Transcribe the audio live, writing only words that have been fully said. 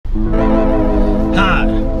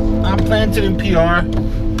rented in PR,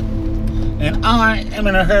 and I am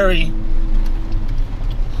in a hurry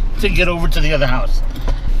to get over to the other house.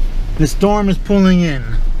 The storm is pulling in.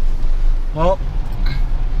 Well,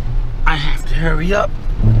 I have to hurry up.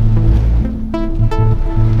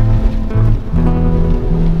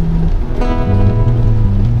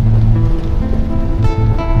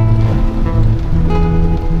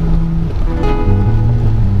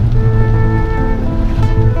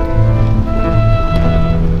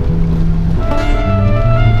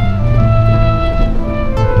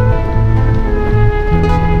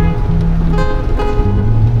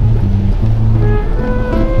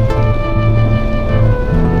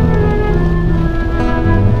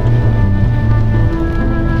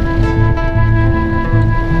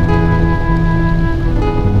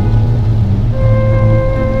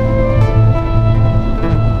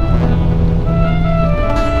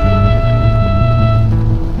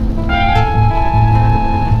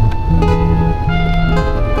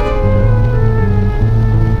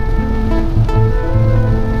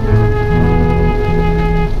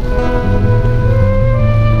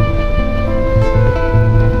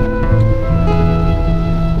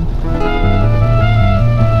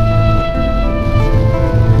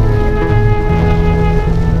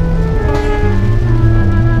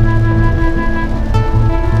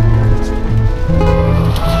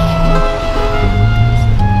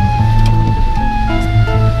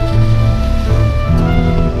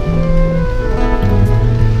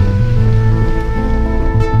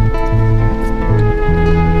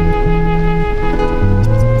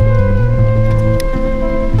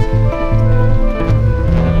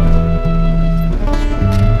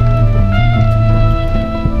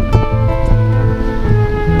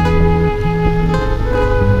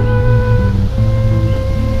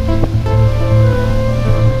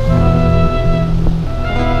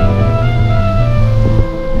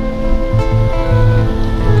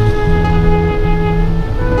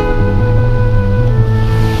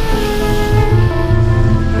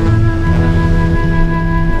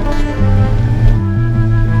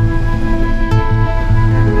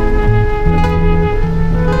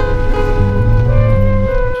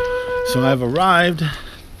 So I've arrived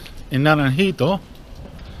in Naranjito.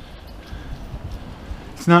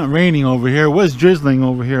 It's not raining over here. It was drizzling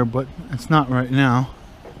over here, but it's not right now.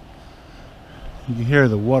 You can hear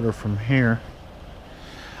the water from here.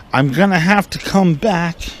 I'm gonna have to come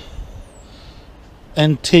back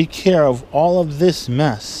and take care of all of this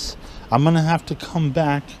mess. I'm gonna have to come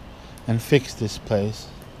back and fix this place.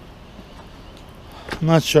 I'm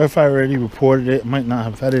not sure if I already reported it. Might not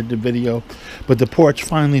have edited the video, but the porch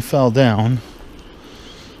finally fell down.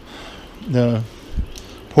 The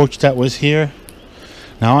porch that was here.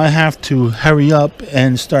 Now I have to hurry up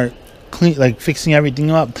and start fixing everything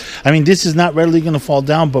up. I mean, this is not readily going to fall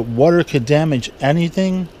down, but water could damage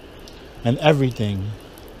anything and everything.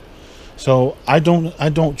 So I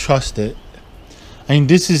don't trust it. I mean,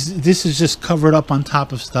 this is just covered up on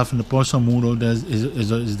top of stuff, and the Pozo Muro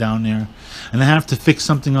is down there, and I have to fix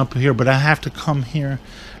something up here. But I have to come here,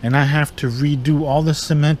 and I have to redo all the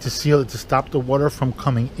cement to seal it to stop the water from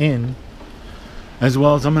coming in, as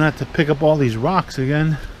well as I'm gonna have to pick up all these rocks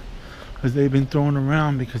again because they've been thrown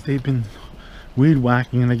around because they've been weed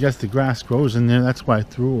whacking, and I guess the grass grows in there. That's why I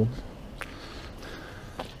threw them.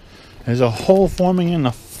 There's a hole forming in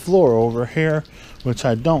the floor over here, which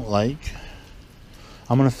I don't like.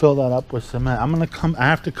 I'm gonna fill that up with cement. I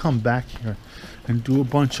have to come back here and do a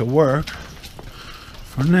bunch of work.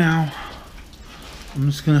 For now,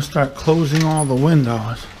 I'm just gonna start closing all the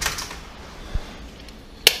windows.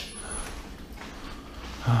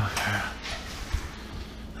 Okay.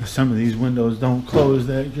 Some of these windows don't close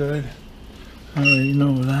that good. I already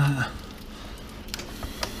know that.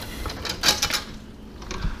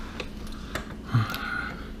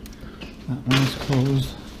 That one's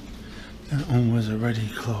closed. That one was already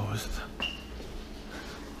closed.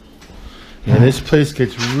 Yeah, this place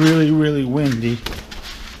gets really, really windy.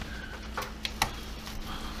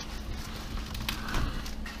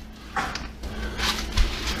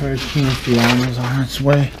 Hurricane Fiona is on its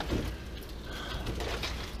way.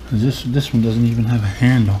 This one doesn't even have a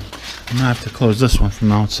handle. I'm gonna have to close this one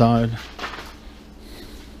from outside.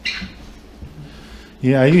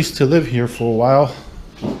 Yeah, I used to live here for a while.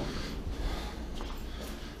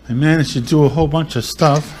 I managed to do a whole bunch of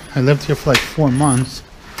stuff. I lived here for like 4 months,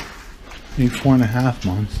 maybe 4.5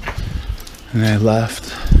 months, and I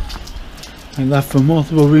left. I left for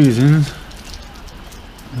multiple reasons.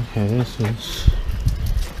 Okay, this is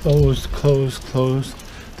closed, closed, closed.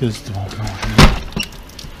 This door.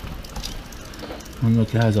 And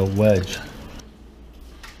look, it has a wedge.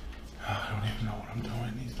 Oh, I don't even know what I'm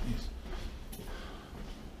doing. These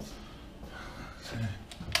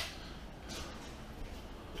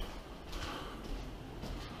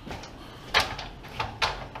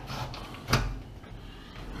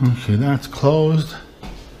Okay, that's closed.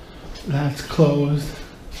 That's closed.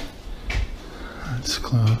 That's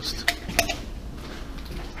closed.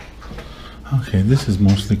 Okay, this is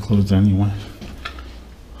mostly closed anyway.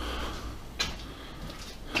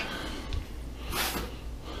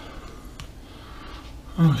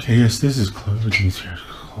 Okay, yes, this is closed. Everything's here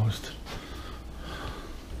closed.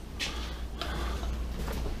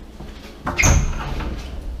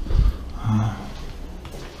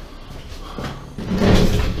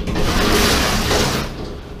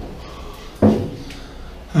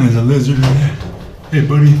 There's a lizard in there. Hey,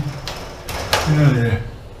 buddy. Get out of there.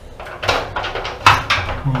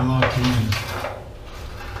 Oh, I locked you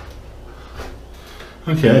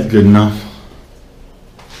in. Okay, that's good enough.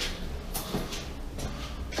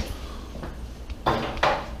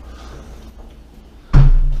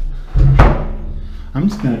 I'm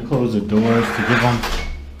just going to close the doors to give them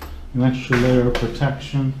an extra layer of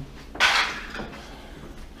protection.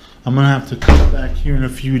 I'm going to have to come back here in a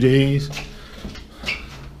few days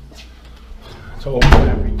to open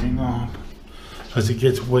everything up because it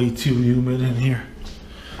gets way too humid in here.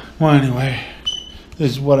 Well, anyway, this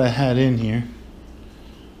is what I had in here.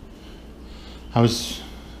 I was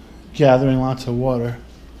gathering lots of water.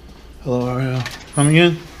 Hello, Ariel. Coming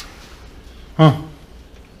in? Huh?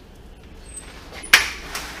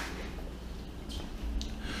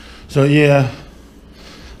 So yeah,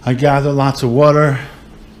 I gathered lots of water.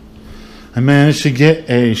 I managed to get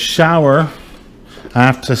a shower.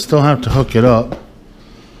 Still have to hook it up.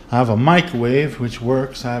 I have a microwave which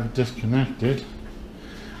works. I have it disconnected.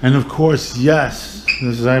 And of course, yes,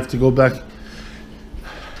 I have to go back.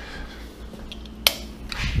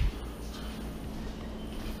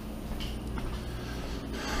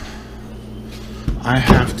 I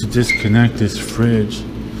have to disconnect this fridge.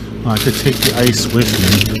 I could take the ice with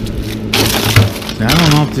me. I don't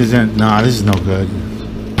know if there's any. Nah, this is no good.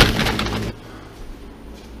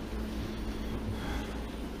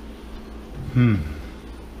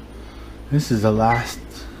 This is the last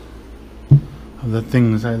of the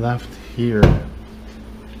things I left here.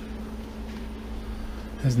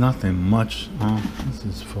 There's nothing much. Oh, this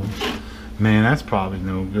is full. Man, that's probably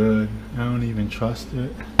no good. I don't even trust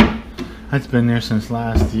it. That's been there since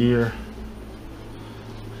last year.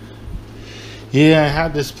 Yeah, I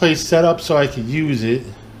had this place set up so I could use it.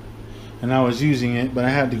 And I was using it, but I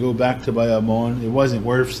had to go back to Bayamon. It wasn't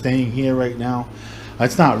worth staying here right now.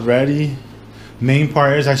 It's not ready. Main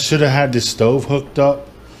part is I should have had this stove hooked up.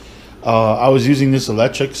 I was using this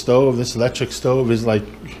electric stove. This electric stove is like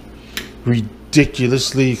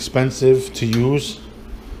ridiculously expensive to use.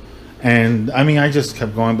 And I mean, I just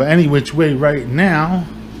kept going. But any which way, right now,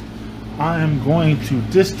 I am going to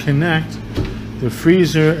disconnect the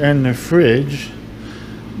freezer and the fridge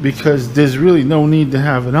because there's really no need to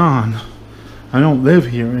have it on. I don't live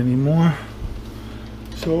here anymore.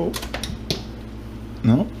 So,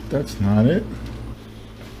 no, that's not it.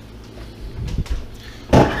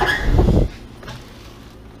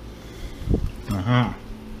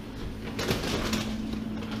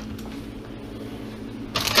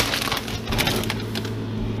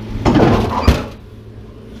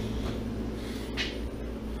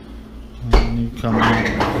 Come on.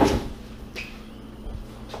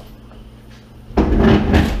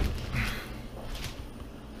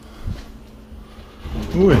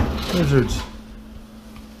 Ooh, lizards.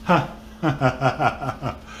 Ha.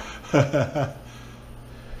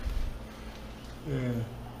 Yeah.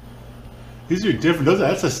 These are different.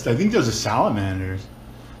 I think those are salamanders.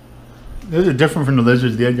 Those are different from the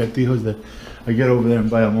lizards, the agatijos that I get over there in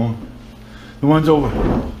Bayamon. The ones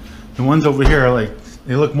over here are like,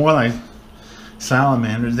 they look more like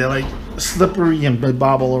salamanders. They're like slippery and they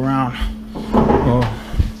bobble around. Oh.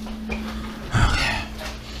 Okay.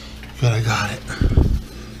 Good, I got it.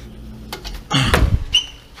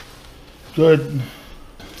 Good.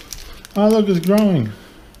 Oh, look, it's growing.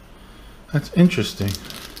 That's interesting.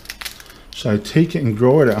 Should I take it and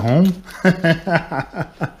grow it at home?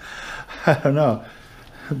 I don't know.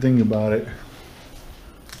 Think about it.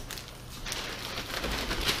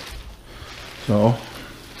 So,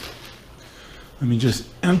 let me just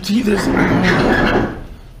empty this out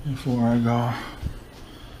before I go.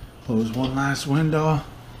 Close one last window.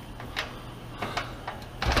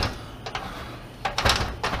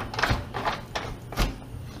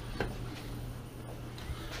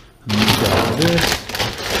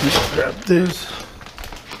 Grab this,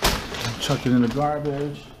 chuck it in the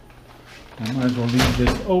garbage. I might as well leave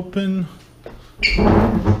this open.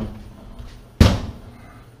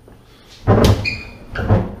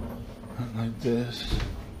 Like this,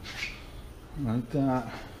 like that.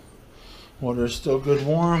 Water is still good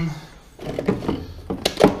warm.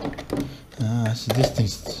 This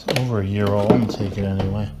thing's over a year old. I'm gonna take it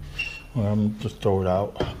anyway. Or I'm gonna just throw it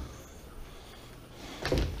out.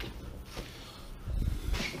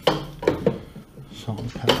 Salt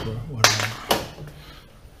and pepper, whatever.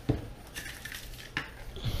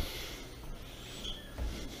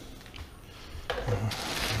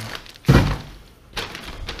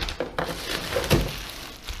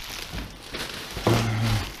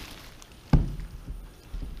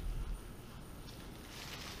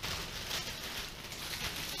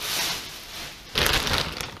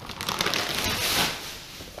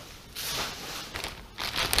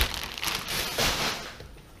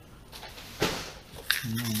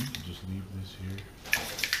 Just leave this here.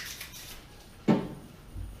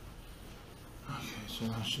 Okay, so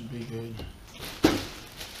that should be good.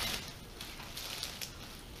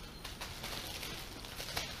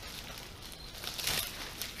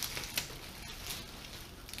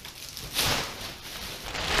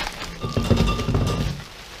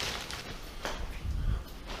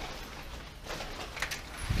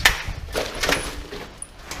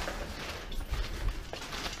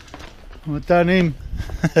 ¿Cómo está, Nim?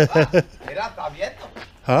 Mira, está abierto.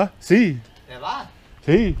 ¿Ah? Sí. ¿Te va?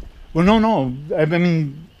 Sí. Well, no. I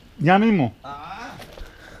mean, ya mismo. Ah.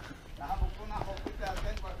 Déjame buscar una hojita de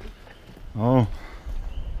tengo aquí. Oh.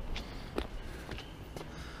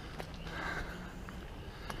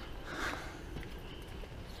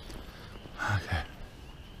 Okay.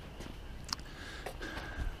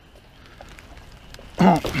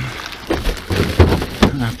 I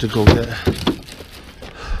have to go get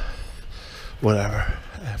whatever.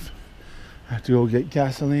 I have to go get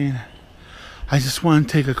gasoline. I just want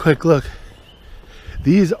to take a quick look.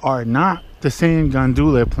 These are not the same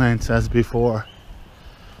gandula plants as before.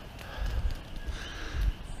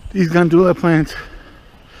 These gandula plants,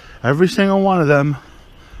 every single one of them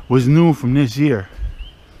was new from this year.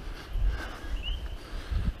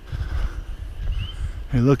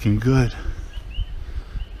 They're looking good.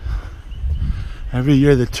 Every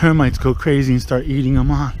year the termites go crazy and start eating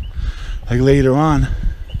them on. Like later on.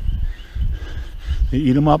 They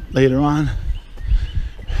eat them up later on.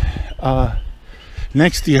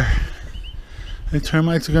 Next year, the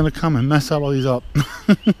termites are gonna come and mess all these up.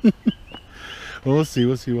 We'll see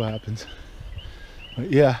what happens. But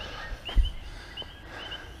yeah.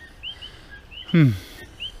 Oh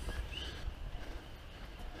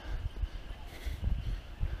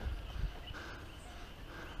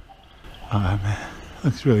man,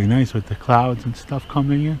 looks really nice with the clouds and stuff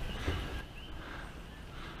coming in.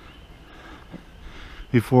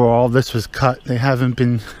 Before all this was cut, they haven't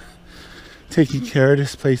been taking care of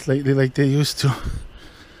this place lately like they used to.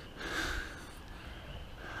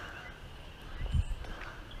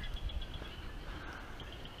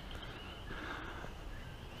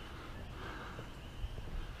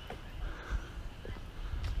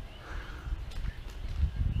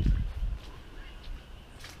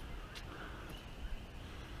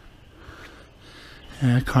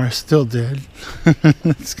 Yeah, that car's still dead.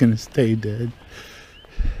 It's gonna stay dead.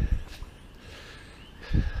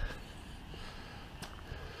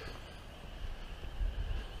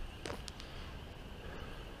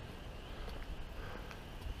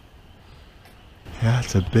 Yeah,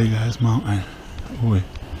 it's a big ass mountain. Boy.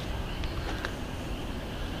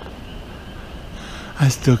 I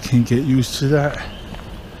still can't get used to that.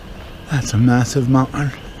 That's a massive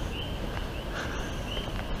mountain.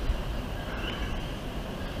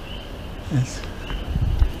 It's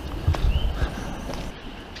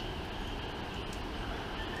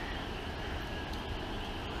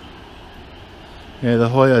yeah, the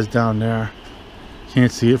Hoya's down there.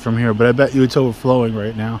 Can't see it from here, but I bet you it's overflowing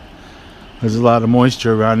right now. There's a lot of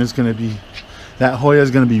moisture around. It's gonna be, that Hoya is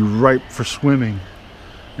gonna be ripe for swimming.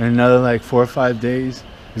 In another like 4 or 5 days,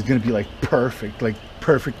 it's gonna be like perfect, like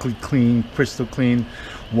perfectly clean, crystal clean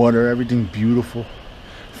water, everything beautiful,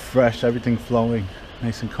 fresh, everything flowing,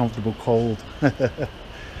 nice and comfortable, cold.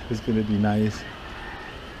 It's gonna be nice.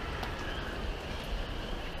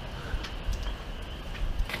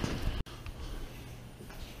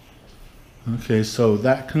 Okay, so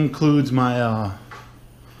that concludes my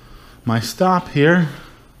my stop here.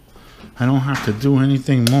 I don't have to do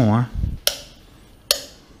anything more.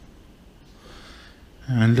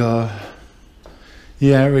 And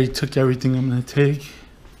yeah, I already took everything I'm gonna take.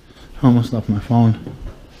 I almost left my phone.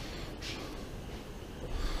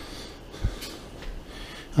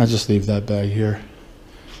 I'll just leave that bag here.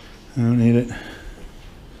 I don't need it.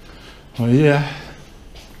 Oh yeah.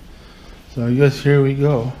 So I guess here we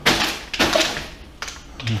go.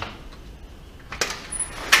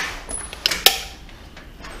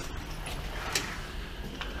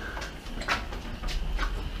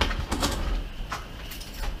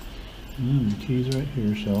 The key's right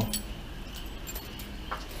here, so.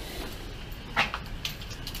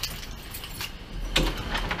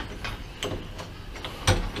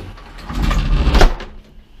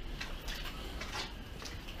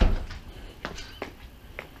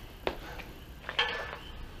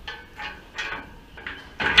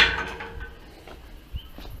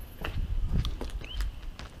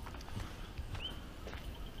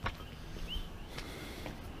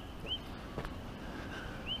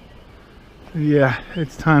 Yeah,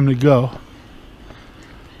 it's time to go.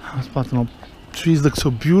 Those platano trees look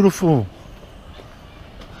so beautiful.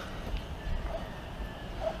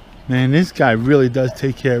 Man, this guy really does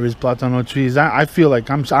take care of his platano trees. I feel like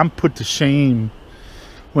I'm put to shame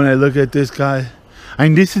when I look at this guy. I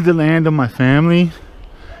mean, this is the land of my family.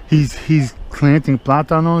 He's planting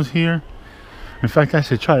platanos here. In fact, I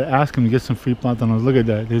should try to ask him to get some free platanos. Look at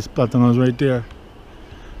that. There's platanos right there.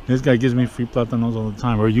 This guy gives me free platanos all the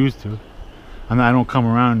time, or used to. I don't come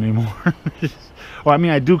around anymore. Well, I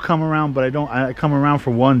mean, I do come around, but I come around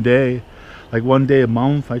for one day. Like one day a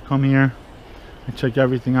month I come here. I check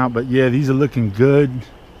everything out. But yeah, these are looking good.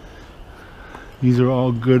 These are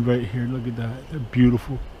all good right here. Look at that. They're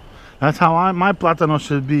beautiful. That's how my plátano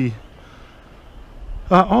should be.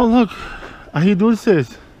 Oh, look. Ají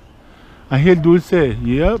dulces. Ají dulce.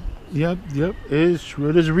 Yep.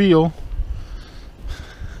 It is real.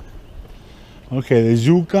 Okay, the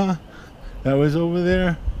yuca that was over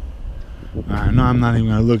there. No, I'm not even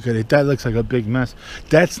gonna look at it. That looks like a big mess.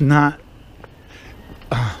 That's not.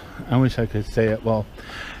 I wish I could say it. Well,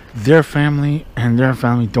 their family and their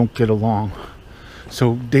family don't get along,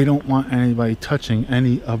 so they don't want anybody touching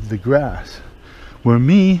any of the grass. Where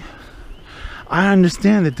me, I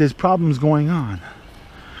understand that there's problems going on,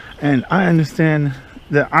 and I understand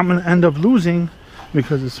that I'm gonna end up losing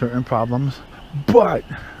because of certain problems, but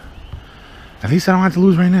at least I don't have to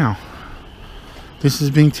lose right now. This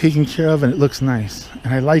is being taken care of and it looks nice.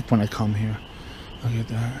 And I like when I come here. Look at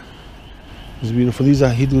that. It's beautiful. These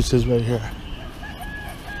are ají dulces right here.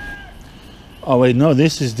 Oh wait, no,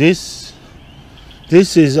 this is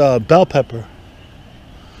bell pepper.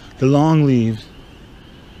 The long leaves.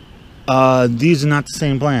 These are not the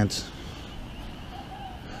same plants.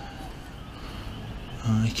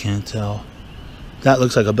 I can't tell. That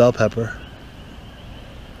looks like a bell pepper.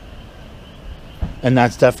 And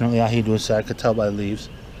that's definitely ají dulce. I could tell by the leaves.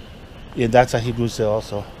 Yeah, that's ají dulce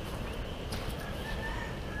also.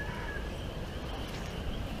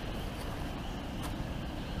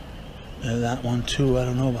 Yeah, that one too. I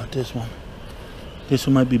don't know about this one. This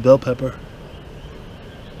one might be bell pepper.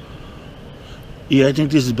 Yeah, I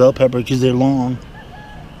think this is bell pepper because they're long.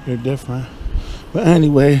 They're different. But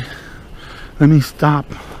anyway, let me stop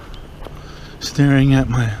staring at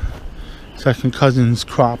my second cousin's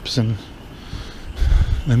crops and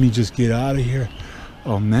let me just get out of here.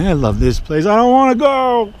 Oh man, I love this place. I don't want to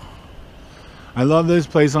go. I love this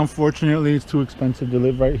place. Unfortunately, it's too expensive to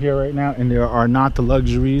live right here right now, and there are not the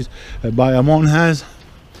luxuries that Bayamon has.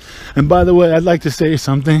 And by the way, I'd like to say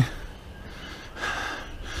something.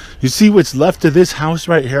 You see what's left of this house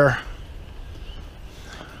right here?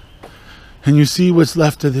 And you see what's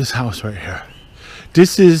left of this house right here?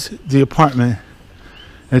 This is the apartment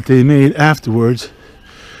that they made afterwards.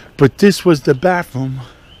 But this was the bathroom,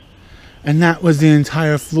 and that was the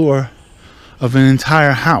entire floor of an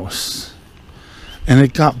entire house. And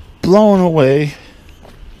it got blown away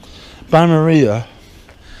by Maria.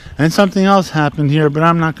 And something else happened here, but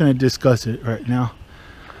I'm not going to discuss it right now.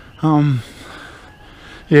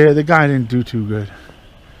 Yeah, the guy didn't do too good.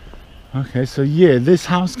 Okay, so yeah, this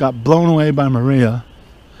house got blown away by Maria.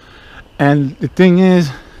 And the thing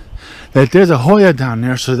is that there's a Hoya down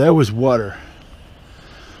there, so there was water.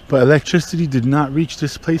 But electricity did not reach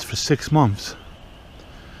this place for 6 months.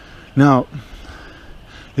 Now,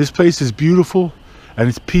 this place is beautiful and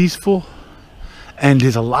it's peaceful and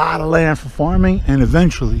there's a lot of land for farming, and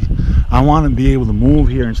eventually I want to be able to move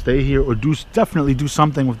here and stay here, or definitely do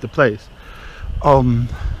something with the place.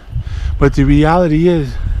 But the reality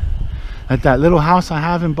is that little house I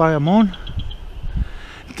have in Bayamon,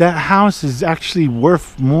 that house is actually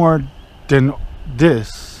worth more than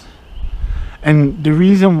this. And the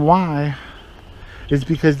reason why is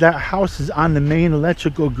because that house is on the main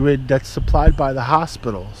electrical grid that's supplied by the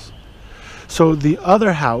hospitals. So the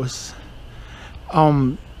other house,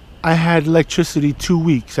 I had electricity 2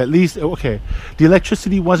 weeks at least. Okay, the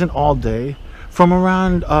electricity wasn't all day. From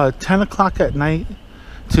around 10 o'clock at night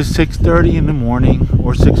to 6:30 in the morning,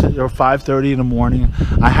 or 5:30 in the morning,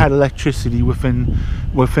 I had electricity within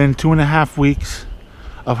 2.5 weeks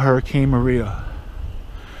of Hurricane Maria.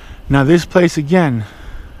 Now this place again,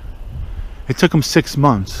 it took them 6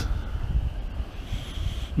 months.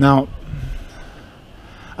 Now,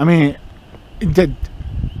 I mean,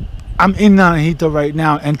 I'm in Naranjito right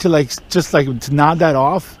now, and to nod that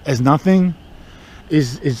off as nothing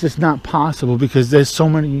is just not possible, because there's so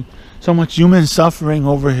much human suffering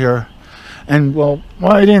over here. And well,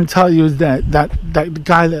 what I didn't tell you is that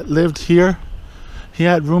guy that lived here, he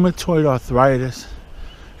had rheumatoid arthritis.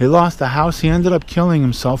 He lost the house. He ended up killing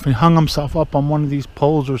himself. He hung himself up on one of these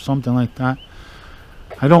poles or something like that.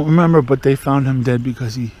 I don't remember, but they found him dead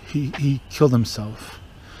because he killed himself.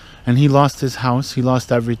 And he lost his house. He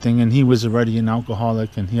lost everything. And he was already an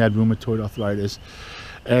alcoholic, and he had rheumatoid arthritis.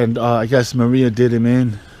 And I guess Maria did him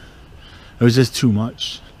in. It was just too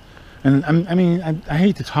much. And I mean, I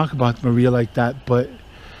hate to talk about Maria like that, but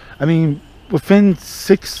I mean, within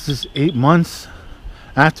 6 to 8 months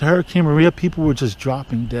after Hurricane Maria, people were just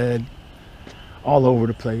dropping dead all over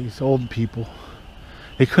the place. Old people,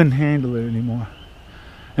 they couldn't handle it anymore.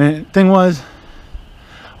 And the thing was,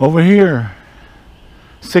 over here,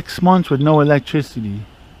 6 months with no electricity.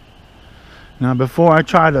 Now, before I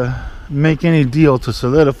try to make any deal to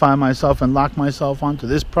solidify myself and lock myself onto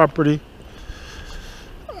this property,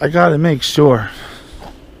 I gotta make sure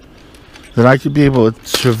that I could be able to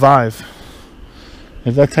survive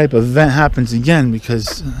if that type of event happens again,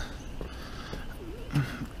 because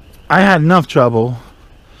I had enough trouble,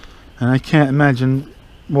 and I can't imagine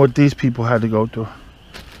what these people had to go through.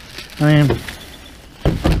 I mean,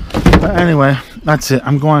 but anyway, that's it.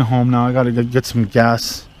 I'm going home now. I gotta get some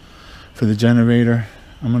gas for the generator.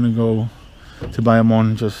 I'm gonna go to Bayamon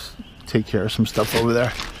and just take care of some stuff over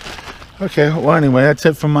there. Okay, well anyway, that's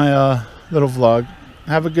it for my little vlog.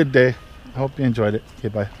 Have a good day. I hope you enjoyed it. Okay,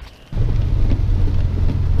 bye.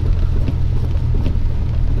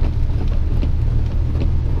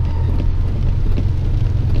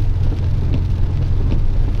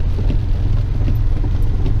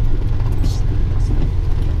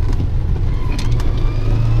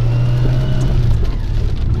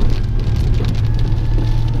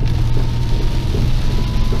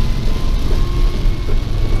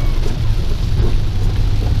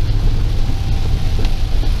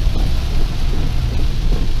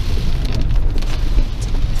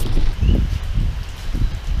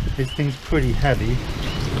 This thing's pretty heavy.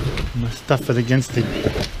 I'm gonna stuff it against the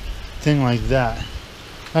thing like that.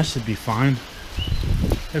 That should be fine.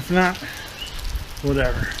 If not,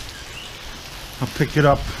 whatever. I'll pick it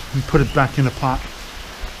up and put it back in the pot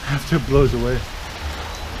after it blows away.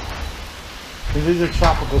 This is a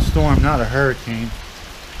tropical storm, not a hurricane.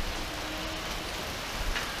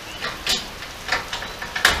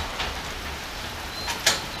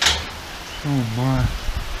 Oh my.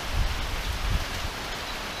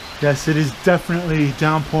 Yes, it is definitely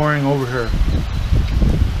downpouring over here.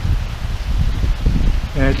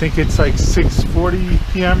 And I think it's like 6:40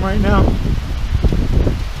 p.m. right now.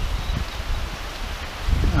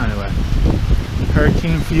 Anyway,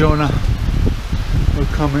 Hurricane Fiona will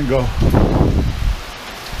come and go.